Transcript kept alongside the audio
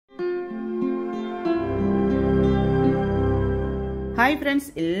Hi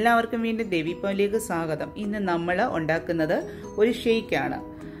friends, എല്ലാവർക്കും വീണ്ടും ദേവിപ്പയിലേക്ക് സ്വാഗതം. ഇന്ന് നമ്മൾ ഉണ്ടാക്കുന്നത് ഒരു ഷേക്കാണ്.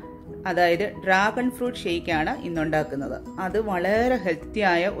 അതായത് ഡ്രാഗൺ ഫ്രൂട്ട് ഷേക്കാണ് ഇന്നുണ്ടാക്കുന്നത്. അത് വളരെ ഹെൽത്തി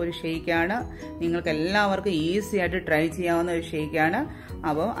ആയ ഒരു ഷേക്കാണ്. നിങ്ങൾക്ക് എല്ലാവർക്കും ഈസി ആയിട്ട് ട്രൈ ചെയ്യാവുന്ന ഒരു ഷേക്കാണ്.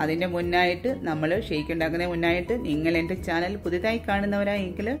 അപ്പോൾ അതിന്റെ മുന്നായിട്ട് നമ്മൾ ഷേക്ക് ഉണ്ടാക്കുന്നതിന് മുന്നായിട്ട് നിങ്ങൾ എൻ്റെ ചാനൽ പുതിയതായി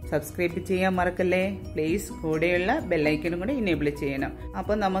കാണുന്നവരായെങ്കിൽ സബ്സ്ക്രൈബ് ചെയ്യാൻ മറക്കല്ലേ. പ്ലീസ് കൂടെയുള്ള ബെല്ലൈക്കനും കൂടെ ഇനേബിൾ ചെയ്യണം.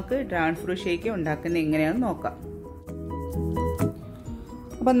 അപ്പോൾ നമുക്ക് ഡ്രാഗൺ ഫ്രൂട്ട് ഷേക്ക് ഉണ്ടാക്കുന്നത് എങ്ങനെയാണെന്ന് നോക്കാം.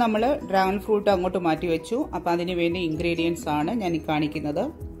 അപ്പം നമ്മൾ ഡ്രാഗൺ ഫ്രൂട്ട് അങ്ങോട്ട് മാറ്റി വെച്ചു. അപ്പം അതിന് വേണ്ടി ഇൻഗ്രീഡിയൻസ് ആണ് ഞാൻ ഈ കാണിക്കുന്നത്.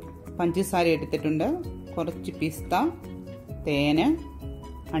 പഞ്ചസാര എടുത്തിട്ടുണ്ട്, കുറച്ച് പിസ്ത, തേന്,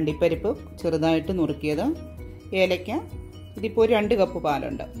 അണ്ടിപ്പരിപ്പ് ചെറുതായിട്ട് നുറുക്കിയത്, ഏലക്ക. ഇതിപ്പോൾ 2 കപ്പ്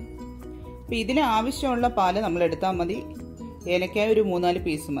പാലുണ്ട്. അപ്പം ഇതിന് ആവശ്യമുള്ള പാല് നമ്മൾ എടുത്താൽ മതി. ഏലക്ക ഒരു 3-4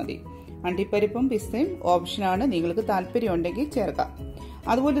 പീസ് മതി. അണ്ടിപ്പരിപ്പും പിസ്തയും ഓപ്ഷനാണ്, നിങ്ങൾക്ക് താല്പര്യം ഉണ്ടെങ്കിൽ ചേർക്കാം.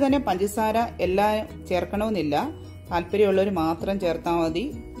 അതുപോലെ തന്നെ പഞ്ചസാര എല്ലാം ചേർക്കണമെന്നില്ല, താല്പര്യമുള്ളവർ മാത്രം ചേർത്താൽ മതി.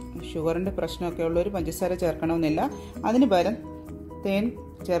 ഷുഗറിൻ്റെ പ്രശ്നമൊക്കെ ഉള്ളവർ പഞ്ചസാര ചേർക്കണമെന്നില്ല, അതിന് പകരം തേൻ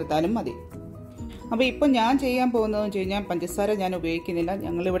ചേർത്താലും മതി. അപ്പോൾ ഇപ്പം ഞാൻ ചെയ്യാൻ പോകുന്നതെന്ന് വെച്ച് കഴിഞ്ഞാൽ പഞ്ചസാര ഞാൻ ഉപയോഗിക്കുന്നില്ല.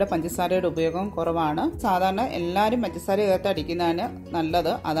 ഞങ്ങളിവിടെ പഞ്ചസാരയുടെ ഉപയോഗം കുറവാണ്. സാധാരണ എല്ലാവരും പഞ്ചസാര ചേർത്ത് അടിക്കുന്നതാണ്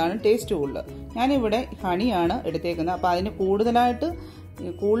നല്ലത്, അതാണ് ടേസ്റ്റ് കൂടുതൽ. ഞാനിവിടെ ഹണിയാണ് എടുത്തേക്കുന്നത്. അപ്പോൾ അതിന് കൂടുതൽ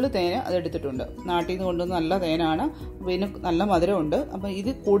തേന് അത് എടുത്തിട്ടുണ്ട്. നാട്ടിൽ നിന്ന് കൊണ്ടുവന്ന് നല്ല തേനാണ്. അപ്പോൾ ഇതിന് നല്ല മധുരമുണ്ട്. അപ്പോൾ ഇത്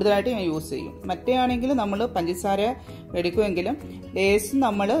കൂടുതലായിട്ട് ഞാൻ യൂസ് ചെയ്യും. മറ്റേ ആണെങ്കിൽ നമ്മൾ പഞ്ചസാര എടുക്കുമെങ്കിലും ലേശം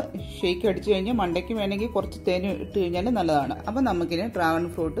നമ്മൾ ഷേക്ക് അടിച്ചു കഴിഞ്ഞാൽ മണ്ടയ്ക്ക് വേണമെങ്കിൽ കുറച്ച് തേൻ ഇട്ട് കഴിഞ്ഞാൽ നല്ലതാണ്. അപ്പോൾ നമുക്കിനി ഡ്രാഗൺ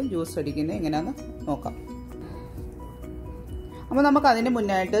ഫ്രൂട്ട് ജ്യൂസ് അടിക്കുന്നത് എങ്ങനെയാണെന്ന് നോക്കാം. അപ്പോൾ നമുക്ക് അതിന്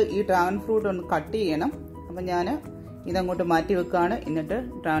മുന്നായിട്ട് ഈ ഡ്രാഗൺ ഫ്രൂട്ട് ഒന്ന് കട്ട് ചെയ്യണം. അപ്പം ഞാൻ ഇതങ്ങോട്ട് മാറ്റി വെക്കുകയാണ്. എന്നിട്ട്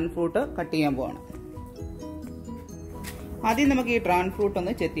ഡ്രാഗൺ ഫ്രൂട്ട് കട്ട് ചെയ്യാൻ പോവാണ്. ആദ്യം നമുക്ക് ഈ ഡ്രാഗൺ ഫ്രൂട്ട്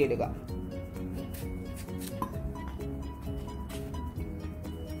ഒന്ന് ചെത്തിയെടുക്കാം.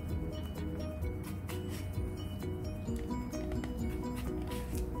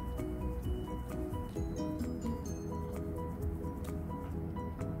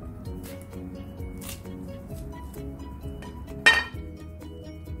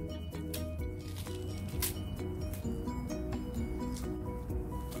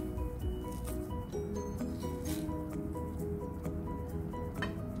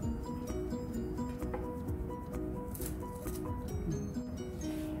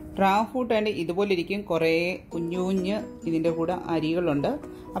 ഡ്രാഗൺ ഫ്രൂട്ട് അതിൻ്റെ ഇതുപോലെ ഇരിക്കും, കുറേ കുഞ്ഞു ഇതിൻ്റെ കൂടെ അരികളുണ്ട്.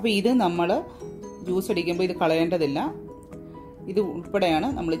 അപ്പോൾ ഇത് നമ്മൾ ജ്യൂസ് അടിക്കുമ്പോൾ ഇത് കളയേണ്ടതില്ല. ഇത് ഉൾപ്പെടെയാണ്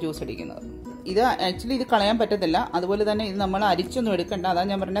നമ്മൾ ജ്യൂസ് അടിക്കുന്നത്. ഇത് ആക്ച്വലി ഇത് കളയാൻ പറ്റത്തില്ല. അതുപോലെ തന്നെ ഇത് നമ്മൾ അരിച്ചൊന്നും എടുക്കണ്ട, അതാണ്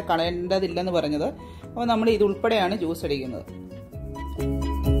ഞാൻ പറഞ്ഞത് കളയേണ്ടതില്ലെന്ന് പറഞ്ഞത്. അപ്പോൾ നമ്മൾ ഇത് ഉൾപ്പെടെയാണ് ജ്യൂസ് അടിക്കുന്നത്.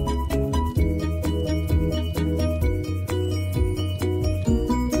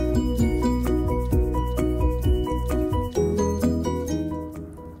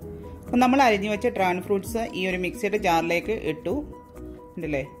 നമ്മൾ അരിഞ്ഞു വെച്ച ഡ്രാഗൺ ഫ്രൂട്ട്സ് ഈ ഒരു മിക്സിയുടെ ജാറിലേക്ക് ഇട്ടു.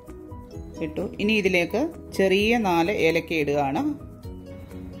 ഇനി ഇതിലേക്ക് ചെറിയ 4 ഏലക്ക ഇടുകയാണ്.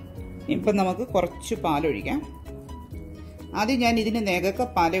 ഇപ്പം നമുക്ക് കുറച്ച് പാലൊഴിക്കാം. ആദ്യം ഞാൻ ഇതിന് നേകക്ക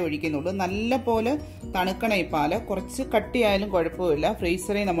പാലേ ഒഴിക്കുന്നുള്ളൂ. നല്ല പോലെ തണുക്കണം ഈ പാല്. കുറച്ച് കട്ടിയായാലും കുഴപ്പമില്ല.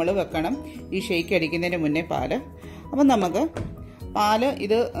 ഫ്രീസറിൽ നമ്മൾ വെക്കണം ഈ ഷേക്ക് അടിക്കുന്നതിന് മുന്നേ പാല്. അപ്പം നമുക്ക് പാല്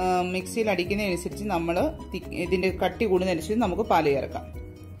ഇത് മിക്സിയിൽ അടിക്കുന്നതനുസരിച്ച് നമ്മൾ ഇതിൻ്റെ കട്ടി കൂടുന്നതനുസരിച്ച് നമുക്ക് പാല് ചേർക്കാം.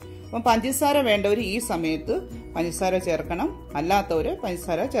 അപ്പം പഞ്ചസാര വേണ്ടവർ ഈ സമയത്ത് പഞ്ചസാര ചേർക്കണം, അല്ലാത്തവർ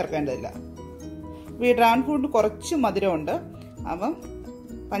പഞ്ചസാര ചേർക്കേണ്ടതില്ല. അപ്പോൾ ഈ ഡ്രാഗൺ ഫ്രൂട്ട് കുറച്ച് മധുരമുണ്ട്, അപ്പം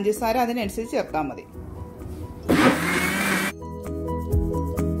പഞ്ചസാര അതിനനുസരിച്ച് ചേർത്താൽ മതി.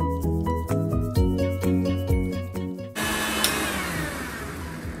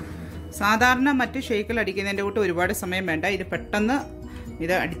 സാധാരണ മറ്റ് ഷേക്കിൽ അടിക്കുന്നതിൻ്റെ കൂട്ട് ഒരുപാട് സമയം വേണ്ട. ഇത് പെട്ടെന്ന്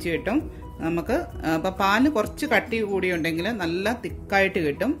ഇത് അടിച്ചു കിട്ടും നമുക്ക്. അപ്പം പാല് കുറച്ച് കട്ടി കൂടിയുണ്ടെങ്കിൽ നല്ല തിക്കായിട്ട്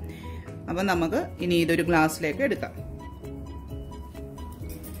കിട്ടും. അപ്പം നമുക്ക് ഇനി ഇതൊരു ഗ്ലാസ്സിലേക്ക് എടുക്കാം.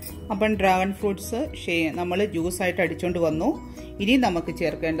 അപ്പം ഡ്രാഗൺ ഫ്രൂട്ട്സ് നമ്മൾ ജ്യൂസായിട്ട് അടിച്ചുകൊണ്ട് വന്നു. ഇനി നമുക്ക്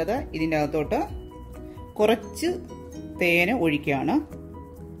ചേർക്കേണ്ടത് ഇതിൻ്റെ അകത്തോട്ട് കുറച്ച് തേന് ഒഴിക്കുകയാണ്.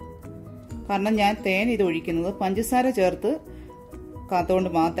 കാരണം ഞാൻ തേൻ ഇത് ഒഴിക്കുന്നത് പഞ്ചസാര ചേർത്ത്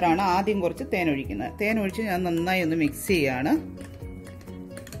കാത്തുകൊണ്ട് മാത്രമാണ് ആദ്യം കുറച്ച് തേൻ ഒഴിക്കുന്നത്. തേൻ ഒഴിച്ച് ഞാൻ നന്നായി ഒന്ന് മിക്സ് ചെയ്യുകയാണ്,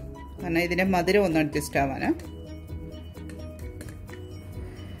 കാരണം ഇതിൻ്റെ മധുരം ഒന്ന് അഡ്ജസ്റ്റ് ആവാൻ.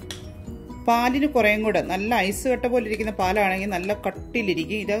 പാലിന് കുറേയും കൂടെ നല്ല ഐസ് കട്ട പോലെ ഇരിക്കുന്ന പാലാണെങ്കിൽ നല്ല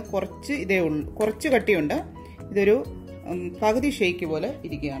കട്ടിയിലിരിക്കും. ഇത് ഇതേ ഉള്ളൂ, കുറച്ച് കട്ടിയുണ്ട്. ഇതൊരു പകുതി ഷേക്ക് പോലെ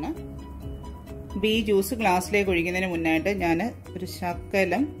ഇരിക്കുകയാണ്. അപ്പോൾ ഈ ജ്യൂസ് ഗ്ലാസ്സിലേക്ക് ഒഴിക്കുന്നതിന് മുന്നായിട്ട് ഞാൻ ഒരു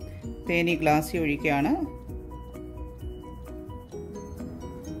ശകലം തേനി ഗ്ലാസ്സിൽ ഒഴിക്കുകയാണ്.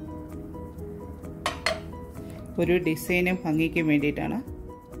 ഒരു ഡിസൈനും ഭംഗിക്കും വേണ്ടിയിട്ടാണ്.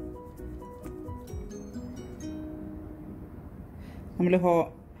 നമ്മൾ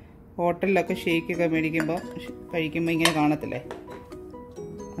ഹോട്ടലിലൊക്കെ ഷേക്കൊക്കെ മേടിക്കുമ്പോൾ കഴിക്കുമ്പോൾ ഇങ്ങനെ കാണത്തില്ലേ,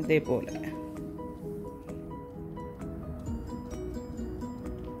 അതേപോലെ.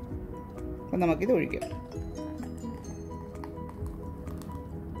 അപ്പം നമുക്കിത് ഒഴിക്കാം.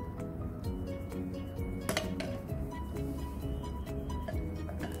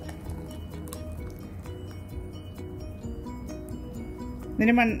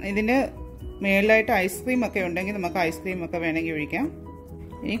 ഇതിന് മേളിലായിട്ട് ഐസ്ക്രീം ഒക്കെ ഉണ്ടെങ്കിൽ നമുക്ക് ഐസ്ക്രീം ഒക്കെ വേണമെങ്കിൽ ഒഴിക്കാം.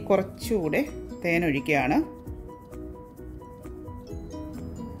 ഇനി കുറച്ചുകൂടെ തേൻ ഒഴിക്കുകയാണ്.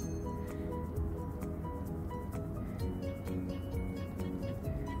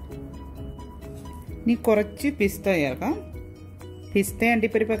 ഇനി കുറച്ച് പിസ്ത ചേർക്കാം. പിസ്ത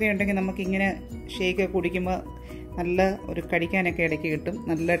അണ്ടിപ്പരിപ്പൊക്കെ ഉണ്ടെങ്കിൽ നമുക്കിങ്ങനെ ഷേക്ക് കുടിക്കുമ്പോൾ നല്ല ഒരു കടിക്കാനൊക്കെ ഇടയ്ക്ക് കിട്ടും.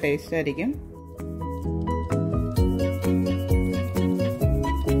 നല്ല ടേസ്റ്റ് ആയിരിക്കും.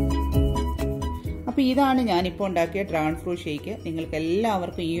 അപ്പോൾ ഇതാണ് ഞാനിപ്പോൾ ഉണ്ടാക്കിയ ഡ്രാഗൺ ഫ്രൂട്ട് ഷേക്ക്. നിങ്ങൾക്ക്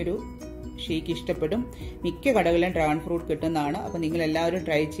എല്ലാവർക്കും ഈ ഒരു ഷേക്ക് ഇഷ്ടപ്പെടും. മിക്ക കടകളിലും ഡ്രാഗൺ ഫ്രൂട്ട് കിട്ടുന്നതാണ്. അപ്പോൾ നിങ്ങൾ എല്ലാവരും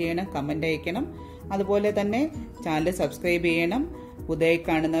ട്രൈ ചെയ്യണം, കമൻ്റ് അയക്കണം. അതുപോലെ തന്നെ ചാനൽ സബ്സ്ക്രൈബ് ചെയ്യണം. പുതിയതായി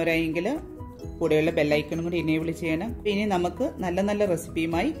കാണുന്നവരായെങ്കിൽ കൂടെയുള്ള ബെല്ലൈക്കണും കൂടി എനേബിൾ ചെയ്യണം. ഇനി നമുക്ക് നല്ല നല്ല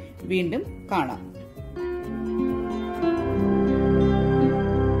റെസിപ്പിയുമായി വീണ്ടും കാണാം.